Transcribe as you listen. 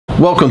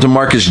Welcome to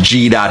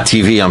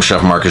MarcusG.tv. I'm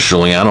Chef Marcus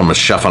Guiliano. I'm a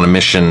chef on a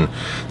mission.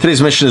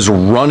 Today's mission is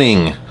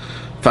running.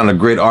 Found a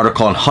great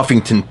article on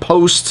Huffington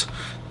Post.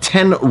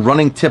 10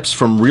 running tips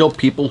from real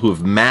people who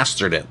have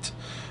mastered it.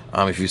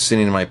 If you've seen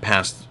any of my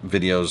past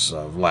videos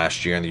of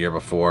last year and the year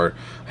before,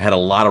 I had a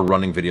lot of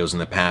running videos in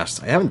the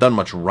past. I haven't done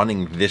much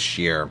running this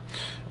year.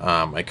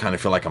 I kind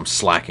of feel like I'm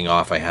slacking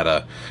off. I had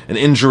an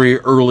injury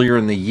earlier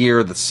in the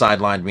year that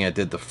sidelined me. I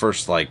did the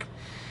first, I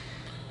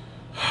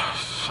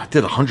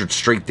did 100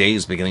 straight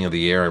days beginning of the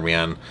year. I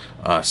ran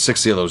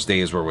 60 of those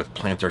days were with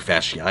plantar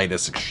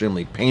fasciitis,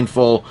 extremely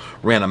painful.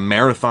 Ran a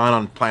marathon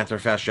on plantar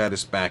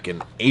fasciitis back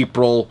in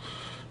April.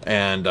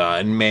 And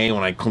in May,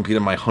 when I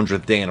completed my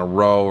 100th day in a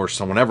row, or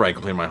so whenever I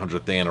completed my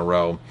 100th day in a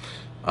row,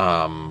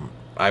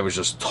 I was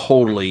just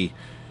totally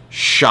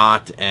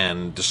shot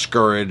and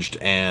discouraged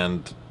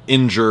and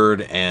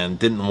injured and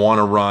didn't want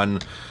to run.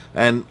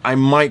 And I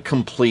might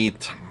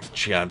complete,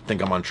 I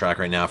think I'm on track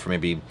right now for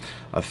maybe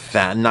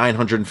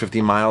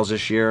 950 miles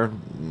this year,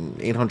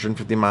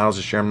 850 miles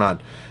this year. I'm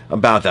not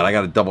about that. I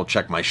got to double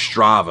check my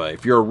Strava.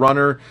 If you're a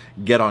runner,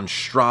 get on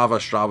Strava.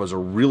 Strava is a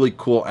really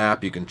cool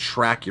app. You can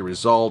track your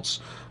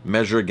results,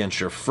 measure against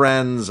your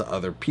friends,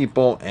 other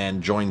people,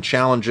 and join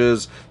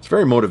challenges. It's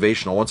very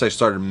motivational. Once I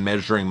started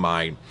measuring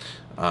my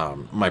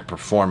my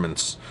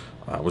performance,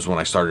 was when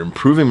I started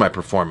improving my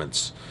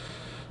performance.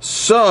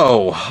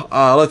 So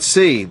let's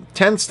see,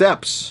 10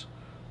 steps.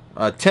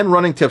 10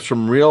 running tips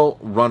from real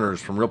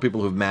runners, from real people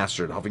who've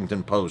mastered,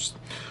 Huffington Post.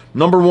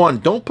 Number 1,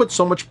 don't put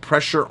so much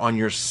pressure on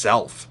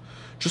yourself.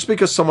 Just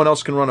because someone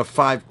else can run a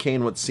 5K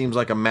in what seems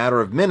like a matter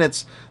of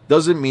minutes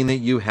doesn't mean that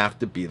you have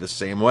to be the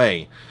same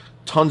way.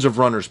 Tons of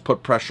runners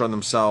put pressure on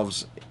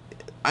themselves.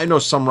 I know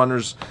some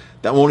runners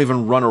that won't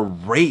even run a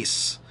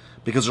race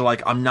because they're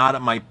like, I'm not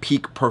at my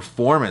peak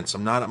performance.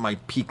 I'm not at my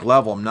peak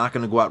level. I'm not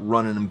going to go out and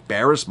run and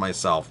embarrass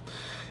myself.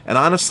 And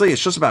honestly,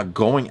 it's just about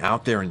going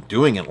out there and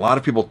doing it. A lot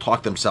of people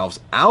talk themselves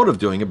out of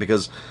doing it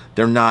because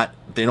they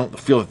don't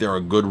feel that they're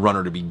a good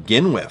runner to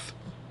begin with.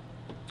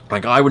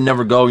 Like, I would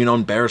never go,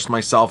 embarrass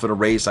myself at a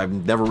race. I've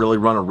never really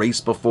run a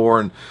race before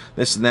and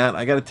this and that.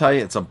 I got to tell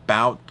you, it's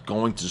about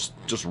going to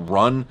just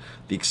run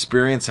the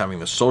experience, having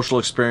the social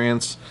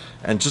experience,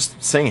 and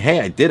just saying,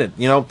 hey, I did it.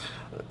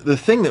 The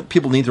thing that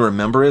people need to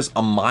remember is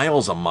a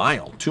mile's a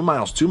mile, 2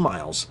 miles, 2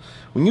 miles.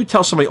 When you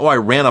tell somebody, oh, I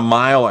ran a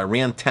mile, I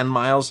ran 10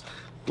 miles,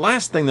 one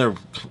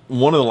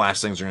of the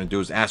last things they're going to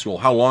do is ask you, well,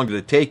 how long did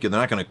it take you? They're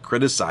not going to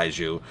criticize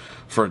you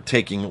for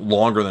taking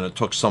longer than it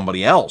took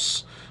somebody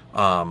else. Hey,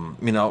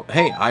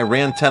 I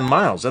ran 10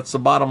 miles. That's the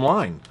bottom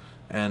line.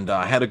 And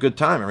I had a good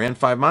time. I ran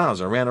 5 miles.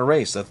 I ran a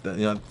race. That's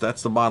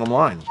the bottom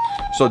line.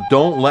 So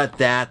don't let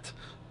that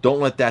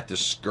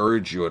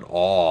discourage you at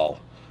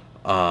all.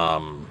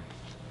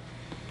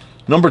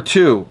 Number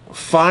 2,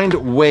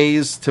 find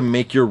ways to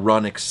make your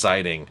run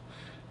exciting.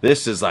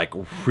 This is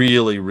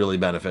really, really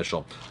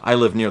beneficial. I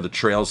live near the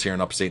trails here in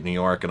upstate New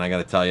York, and I got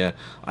to tell you,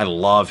 I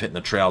love hitting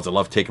the trails. I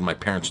love taking my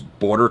parents'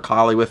 border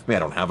collie with me. I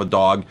don't have a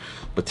dog,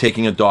 but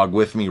taking a dog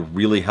with me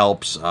really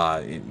helps.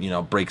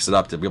 Breaks it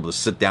up to be able to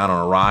sit down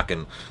on a rock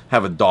and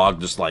have a dog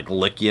just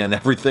lick you and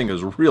everything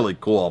is really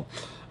cool.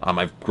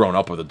 I've grown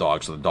up with a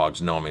dog, so the dogs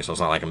know me, so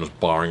it's not like I'm just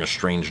borrowing a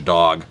strange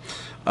dog.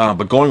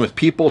 But going with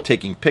people,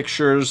 taking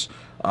pictures,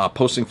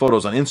 posting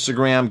photos on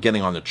Instagram,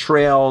 getting on the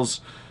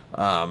trails,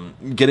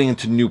 getting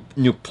into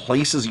new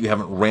places you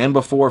haven't ran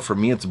before. For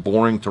me, it's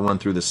boring to run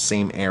through the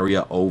same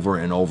area over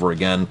and over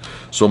again.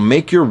 So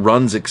make your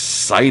runs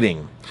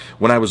exciting.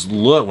 When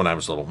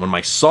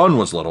my son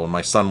was little, when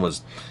my son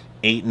was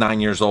 8, 9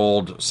 years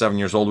old, 7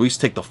 years old, we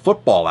used to take the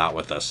football out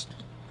with us.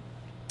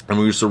 And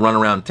we used to run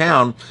around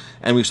town,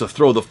 and we used to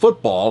throw the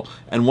football,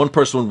 and one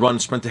person would run,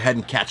 sprint ahead,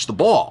 and catch the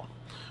ball.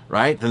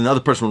 Right? Then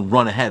another person would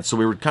run ahead. So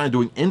we were kind of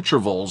doing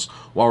intervals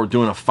while we're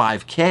doing a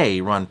 5K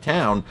around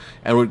town,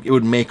 and it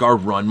would make our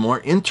run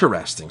more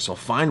interesting. So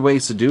find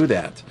ways to do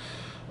that.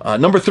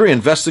 Number 3,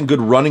 invest in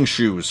good running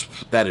shoes.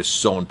 That is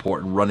so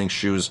important, running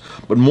shoes.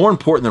 But more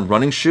important than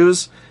running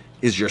shoes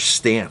is your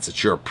stance.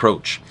 It's your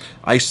approach.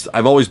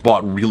 I've always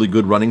bought really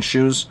good running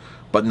shoes,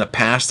 but in the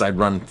past, I'd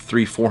run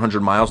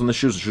 300-400 miles on the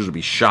shoes would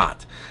be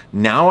shot.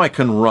 Now I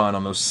can run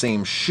on those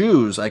same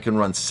shoes, I can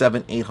run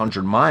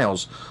 700-800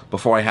 miles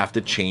before I have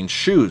to change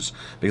shoes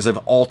because I've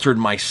altered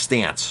my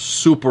stance.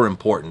 Super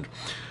important.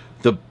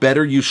 The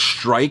better you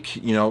strike,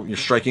 you're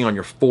striking on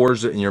your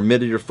fours, in your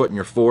mid of your foot and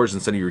your fours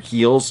instead of your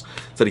heels,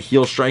 instead of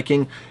heel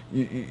striking,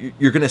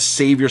 you're going to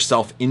save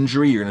yourself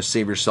injury, you're going to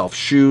save yourself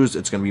shoes,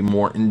 it's going to be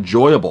more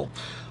enjoyable.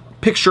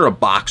 Picture a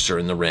boxer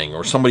in the ring,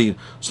 or somebody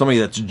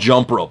that's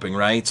jump roping,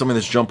 right? Somebody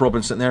that's jump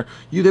roping sitting there.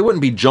 They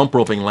wouldn't be jump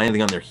roping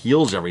landing on their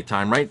heels every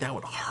time, right? That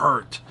would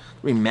hurt.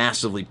 It would be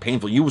massively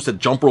painful. You said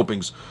jump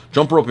roping's,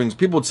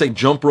 people would say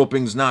jump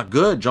roping's not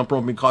good. Jump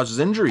roping causes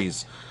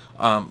injuries.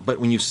 But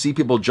when you see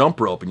people jump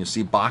rope and you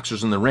see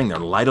boxers in the ring, they're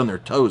light on their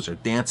toes, they're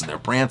dancing, they're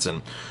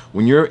prancing.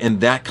 When you're in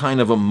that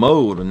kind of a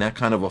mode, in that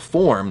kind of a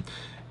form,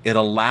 It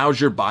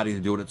allows your body to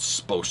do what it's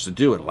supposed to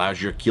do. It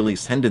allows your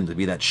Achilles tendon to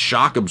be that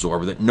shock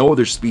absorber that no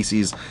other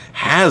species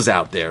has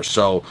out there.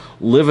 So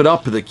live it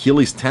up to the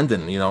Achilles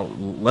tendon. You know,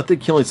 let the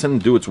Achilles tendon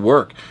do its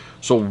work.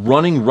 So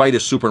running right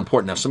is super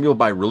important. Now, some people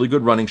buy really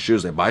good running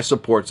shoes. They buy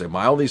supports. They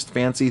buy all these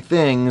fancy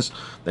things.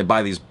 They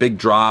buy these big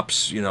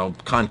drops, you know,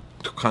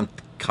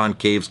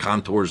 concaves,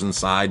 contours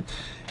inside,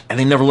 and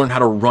they never learn how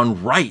to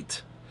run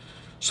right.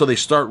 So they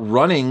start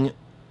running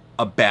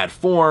a bad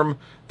form.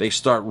 They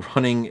start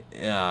running,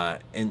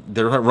 and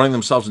they're running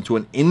themselves into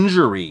an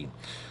injury.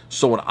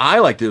 So what I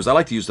like to do is I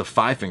like to use the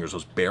 5 fingers,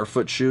 those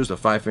barefoot shoes, the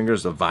 5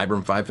 fingers, the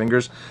Vibram 5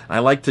 fingers. And I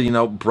like to, you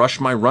know, brush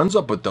my runs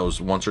up with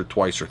those once or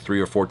twice or 3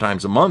 or 4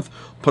 times a month.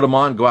 Put them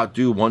on, go out,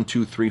 do 1,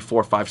 2, 3,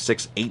 4, 5,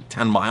 6, 8,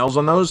 10 miles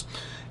on those.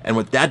 And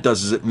what that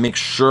does is it makes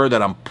sure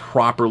that I'm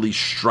properly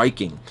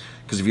striking.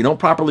 Because if you don't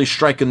properly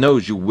strike in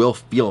those, you will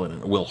feel it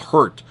and it will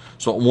hurt.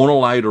 So it won't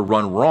allow you to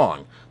run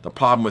wrong. The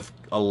problem with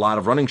a lot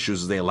of running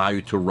shoes is they allow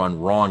you to run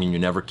wrong and you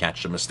never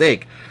catch the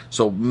mistake.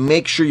 So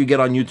make sure you get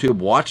on YouTube,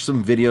 watch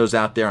some videos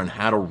out there on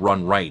how to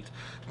run right.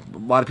 A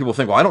lot of people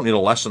think, well, I don't need a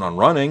lesson on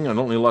running. I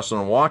don't need a lesson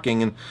on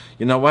walking. And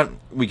you know what?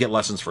 We get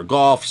lessons for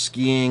golf,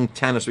 skiing,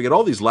 tennis. We get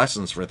all these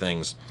lessons for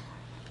things.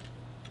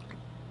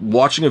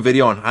 Watching a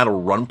video on how to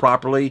run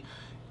properly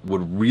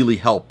would really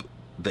help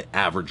the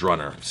average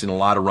runner. I've seen a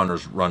lot of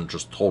runners run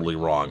just totally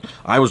wrong.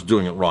 I was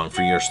doing it wrong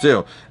for years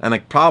too. And I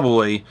can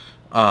probably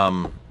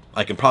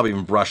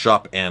even brush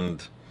up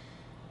and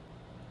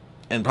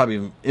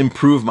probably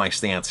improve my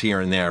stance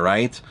here and there,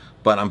 right?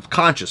 But I'm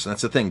conscious, and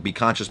that's the thing. Be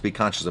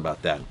conscious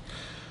about that.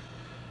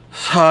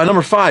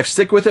 Number 5,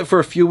 stick with it for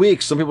a few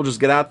weeks. Some people just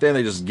get out there and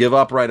they just give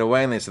up right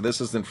away and they say, this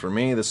isn't for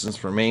me, this isn't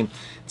for me.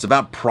 It's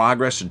about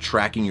progress and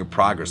tracking your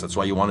progress. That's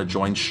why you want to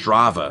join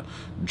Strava,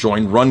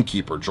 join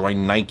Runkeeper,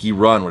 join Nike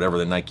Run, whatever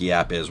the Nike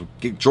app is.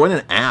 Join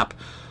an app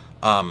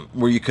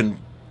where you can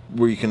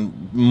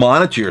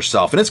monitor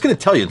yourself, and it's going to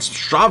tell you. And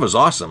Strava's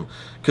awesome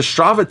because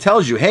Strava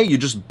tells you, hey, you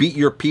just beat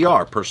your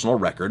PR, personal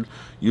record.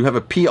 You have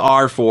a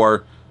PR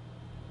for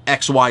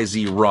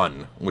XYZ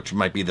run, which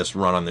might be this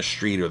run on the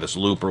street or this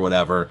loop or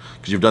whatever,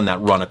 because you've done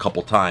that run a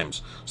couple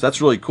times. So that's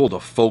really cool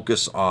to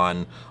focus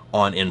on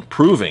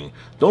improving.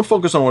 Don't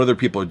focus on what other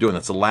people are doing.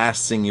 That's the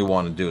last thing you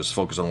want to do, is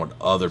focus on what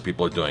other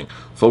people are doing.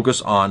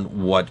 Focus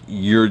on what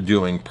you're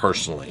doing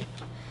personally.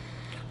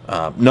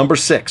 Number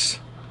 6,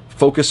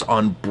 focus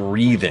on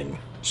breathing.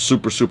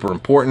 Super, super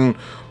important.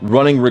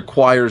 Running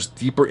requires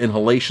deeper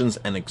inhalations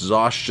and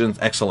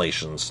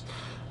exhalations.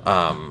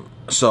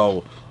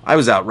 So I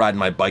was out riding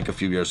my bike a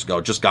few years ago,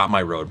 just got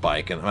my road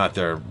bike, and I'm out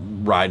there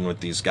riding with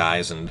these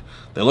guys, and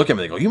they look at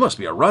me, they go, you must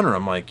be a runner.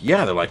 I'm like,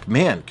 yeah. They're like,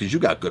 man, because you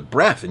got good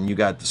breath, and you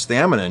got the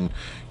stamina, and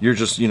you're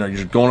just, you know,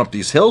 you're going up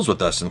these hills with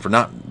us, and for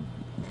not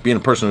being a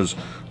person who's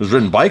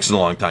ridden bikes in a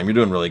long time, you're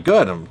doing really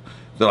good. And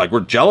they're like, we're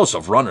jealous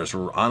of runners.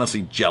 We're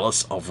honestly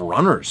jealous of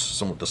runners,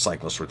 some of the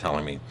cyclists were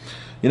telling me.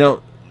 You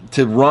know,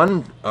 to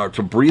run or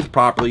to breathe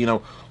properly, you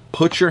know,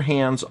 put your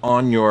hands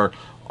on your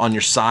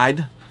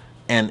side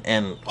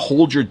and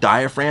hold your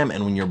diaphragm,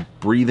 and when you're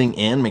breathing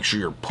in, make sure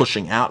you're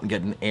pushing out and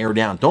getting air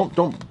down. Don't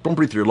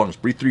breathe through your lungs.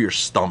 Breathe through your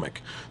stomach.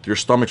 Your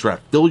stomach's right.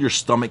 Fill your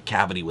stomach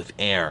cavity with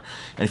air.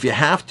 And if you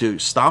have to,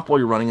 stop while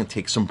you're running and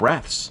take some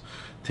breaths.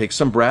 Take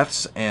some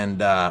breaths, and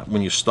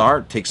when you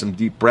start, take some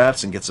deep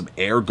breaths and get some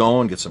air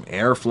going, get some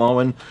air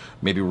flowing.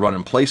 Maybe run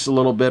in place a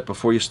little bit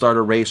before you start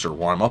a race, or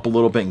warm up a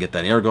little bit and get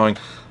that air going.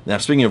 Now,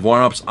 speaking of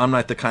warm-ups, I'm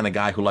not the kind of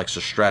guy who likes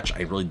to stretch.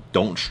 I really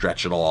don't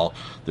stretch at all.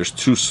 There's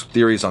 2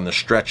 theories on the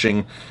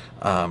stretching.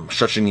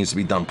 Stretching needs to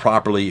be done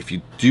properly. If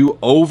you do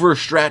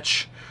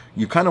overstretch,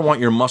 you kind of want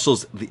your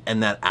muscles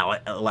in that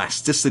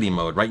elasticity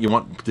mode, right? You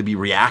want to be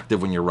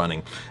reactive when you're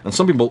running. And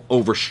some people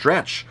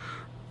overstretch,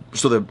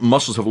 so the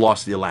muscles have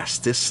lost the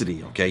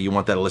elasticity, okay? You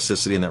want that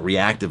elasticity and that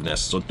reactiveness,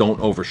 so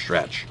don't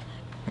overstretch.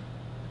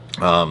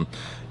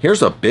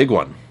 Here's a big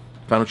one.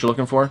 Found what you're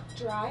looking for?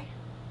 Dry?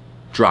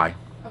 Dry.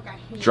 Okay.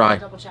 Dry.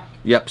 Double check.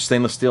 Yep,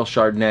 stainless steel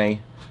Chardonnay.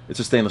 It's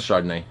a stainless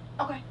Chardonnay.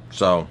 Okay.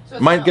 So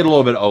it's might get a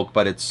little bit of oak,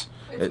 but it's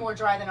more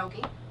dry than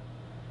oaky?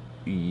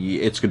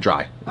 It's good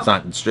dry. It's Okay.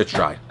 not, it's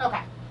dry.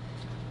 Okay.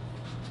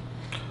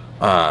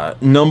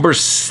 Number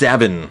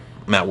 7,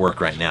 I'm at work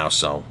right now,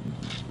 so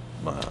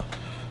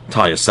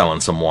Talia's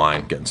selling some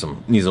wine,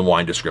 needs a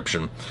wine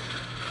description.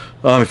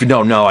 If you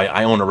don't know,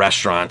 I own a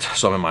restaurant,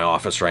 so I'm in my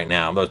office right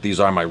now.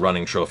 These are my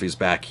running trophies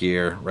back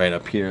here, right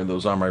up here.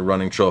 Those are my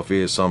running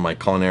trophies. Some of my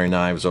culinary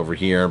knives over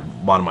here.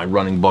 A lot of my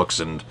running books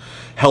and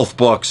health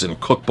books and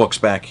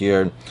cookbooks back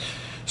here.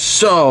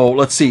 So,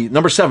 let's see.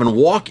 Number 7,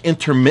 walk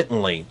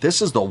intermittently.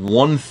 This is the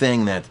one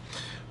thing that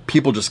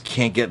people just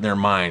can't get in their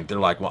mind. They're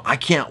like, well, I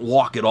can't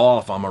walk at all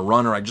if I'm a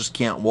runner. I just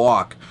can't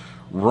walk.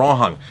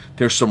 Wrong.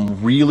 There's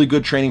some really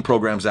good training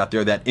programs out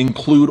there that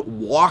include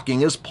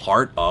walking as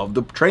part of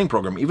the training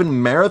program.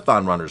 Even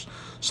marathon runners.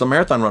 Some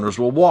marathon runners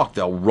will walk.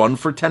 They'll run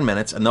for 10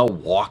 minutes and they'll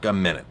walk a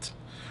minute.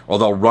 Or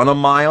they'll run a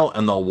mile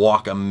and they'll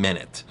walk a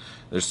minute.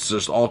 There's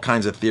just all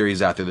kinds of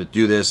theories out there that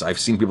do this. I've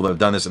seen people that have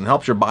done this, and it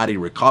helps your body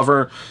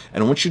recover.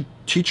 And once you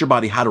teach your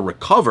body how to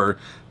recover,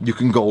 you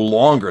can go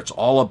longer. It's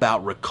all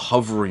about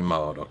recovery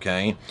mode,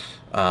 okay?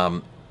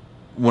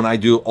 When I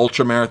do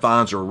ultra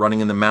marathons or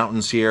running in the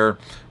mountains here,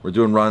 we're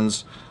doing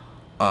runs,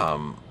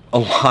 a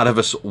lot of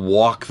us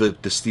walk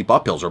the steep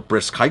uphills or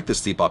brisk hike the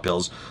steep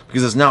uphills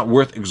because it's not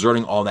worth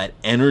exerting all that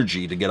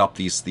energy to get up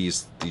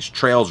these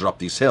trails or up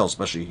these hills,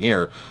 especially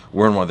here.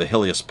 We're in one of the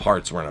hilliest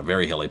parts. We're in a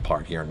very hilly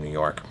part here in New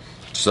York.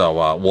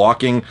 So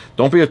walking,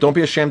 don't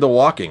be ashamed of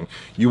walking.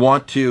 You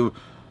want to,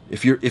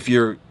 if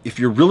you're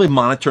really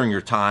monitoring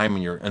your time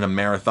and you're in a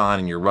marathon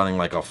and you're running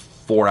like a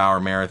 4-hour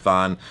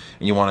marathon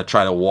and you want to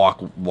try to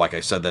walk, like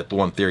I said, that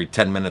one theory,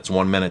 10 minutes,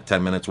 1 minute,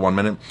 10 minutes, 1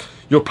 minute,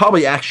 you'll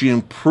probably actually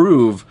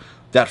improve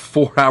that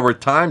 4-hour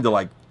time to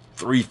like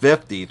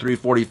 350,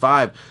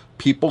 345.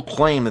 People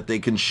claim that they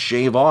can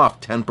shave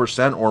off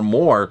 10% or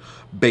more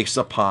based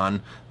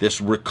upon this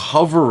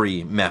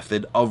recovery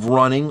method of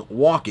running,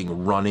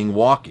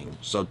 walking.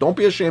 So don't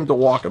be ashamed to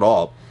walk at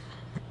all.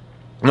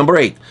 Number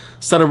 8,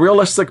 set a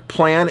realistic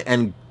plan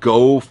and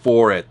go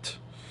for it.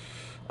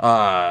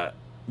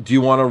 Do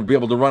you want to be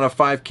able to run a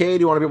 5K? Do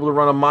you want to be able to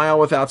run a mile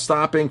without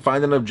stopping?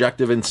 Find an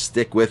objective and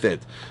stick with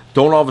it.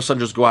 Don't all of a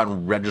sudden just go out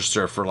and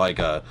register for like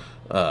a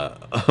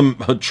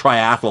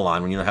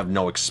triathlon when you have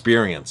no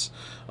experience.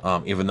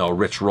 Even though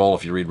Rich Roll,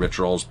 if you read Rich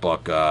Roll's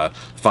book,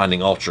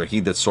 Finding Ultra, he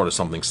did sort of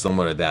something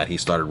similar to that. He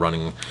started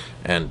running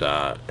and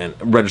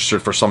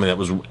registered for something that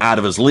was out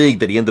of his league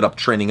that he ended up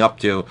training up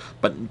to,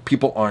 but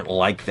people aren't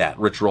like that.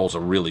 Rich Roll's a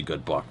really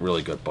good book,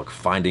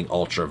 Finding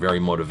Ultra, very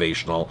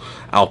motivational,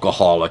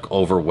 alcoholic,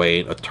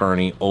 overweight,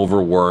 attorney,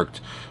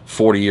 overworked,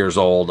 40 years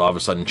old, all of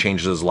a sudden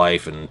changes his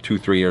life, and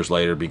 2-3 years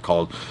later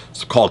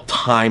it's called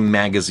Time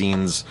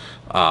Magazine's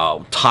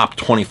top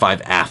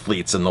 25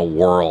 athletes in the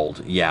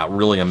world. Yeah,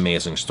 really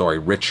amazing story.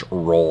 Rich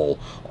Roll,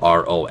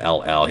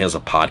 R-O-L-L. He has a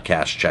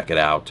podcast. Check it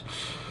out.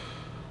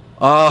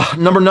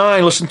 Number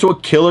 9, listen to a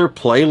killer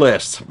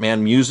playlist.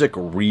 Man, music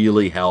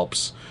really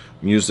helps.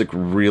 Music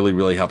really,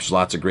 really helps.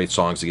 Lots of great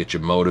songs to get you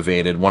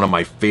motivated. One of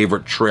my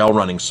favorite trail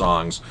running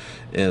songs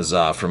is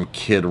from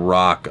Kid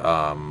Rock,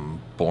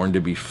 Born to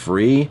Be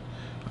Free.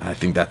 I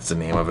think that's the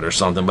name of it or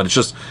something, but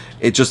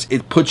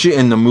it puts you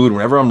in the mood.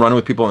 Whenever I'm running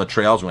with people on the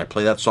trails, when I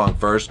play that song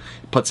first,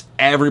 it puts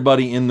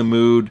everybody in the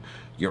mood.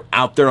 You're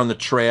out there on the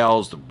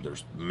trails,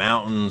 there's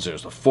mountains,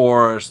 there's the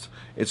forest.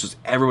 It's just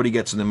everybody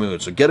gets in the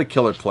mood. So get a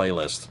killer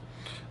playlist.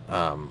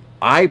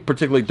 I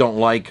particularly don't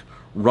like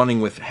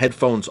running with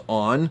headphones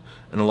on,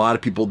 and a lot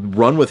of people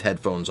run with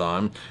headphones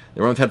on.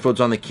 They run with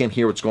headphones on, they can't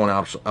hear what's going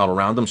out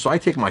around them. So I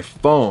take my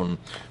phone,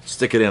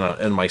 stick it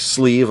in my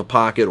sleeve, a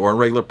pocket, or a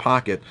regular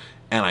pocket,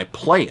 and I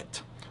play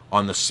it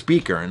on the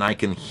speaker, and I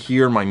can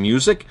hear my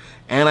music,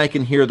 and I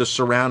can hear the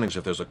surroundings.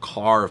 If there's a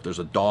car, if there's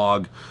a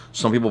dog,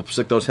 some people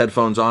stick those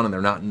headphones on and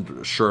they're not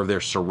sure of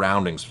their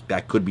surroundings.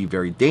 That could be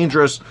very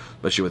dangerous,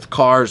 especially with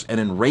cars. And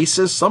in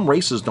races, some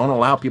races don't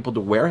allow people to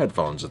wear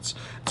headphones. It's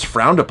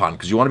frowned upon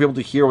because you want to be able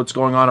to hear what's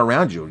going on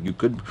around you. You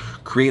could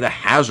create a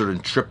hazard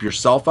and trip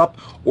yourself up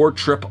or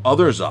trip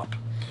others up.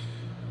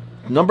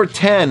 Number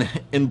 10,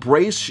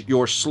 embrace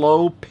your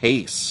slow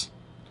pace.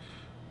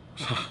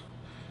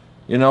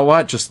 You know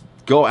what? Just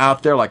go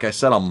out there. Like I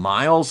said, a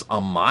mile's a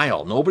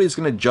mile. Nobody's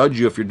going to judge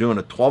you if you're doing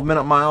a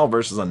 12-minute mile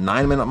versus a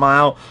 9-minute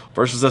mile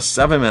versus a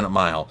 7-minute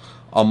mile.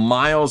 A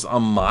mile's a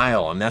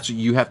mile, and that's what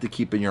you have to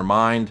keep in your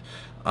mind.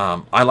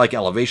 I like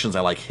elevations.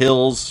 I like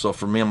hills. So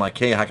for me, I'm like,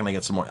 hey, how can I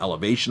get some more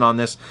elevation on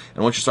this?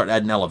 And once you start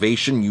adding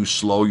elevation, you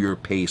slow your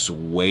pace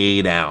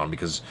way down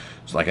because,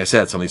 like I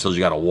said, some of these hills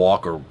you got to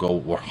walk or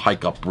go or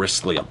hike up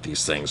briskly up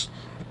these things.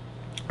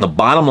 The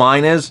bottom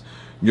line is,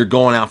 you're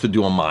going out to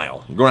do a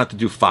mile. You're going out to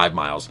do 5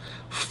 miles.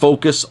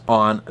 Focus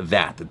on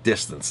that, the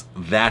distance.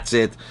 That's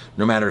it.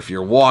 No matter if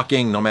you're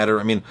walking,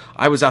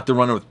 I was out there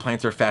running with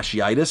plantar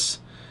fasciitis,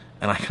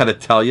 and I got to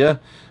tell you,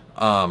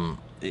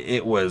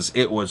 it was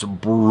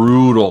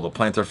brutal. The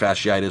plantar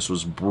fasciitis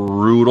was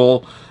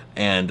brutal,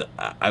 and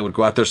I would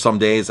go out there some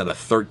days at a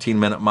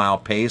 13-minute mile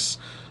pace,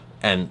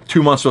 and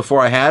 2 months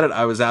before I had it,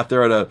 I was out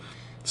there at a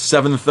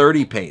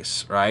 7:30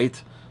 pace,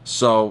 right?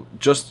 So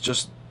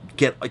just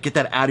get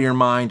that out of your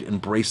mind,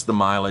 embrace the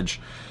mileage.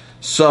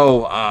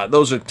 So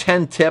those are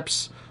 10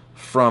 tips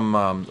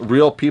from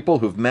real people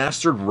who've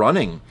mastered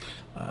running.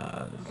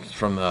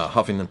 From the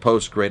Huffington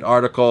Post, great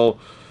article.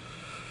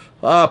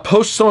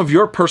 Post some of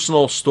your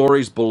personal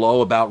stories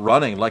below about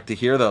running. I'd like to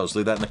hear those.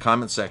 Leave that in the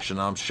comment section.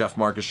 I'm Chef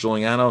Marcus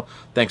Guiliano.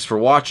 Thanks for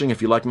watching.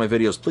 If you like my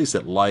videos, please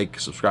hit like,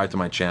 subscribe to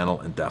my channel,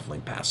 and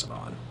definitely pass it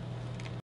on.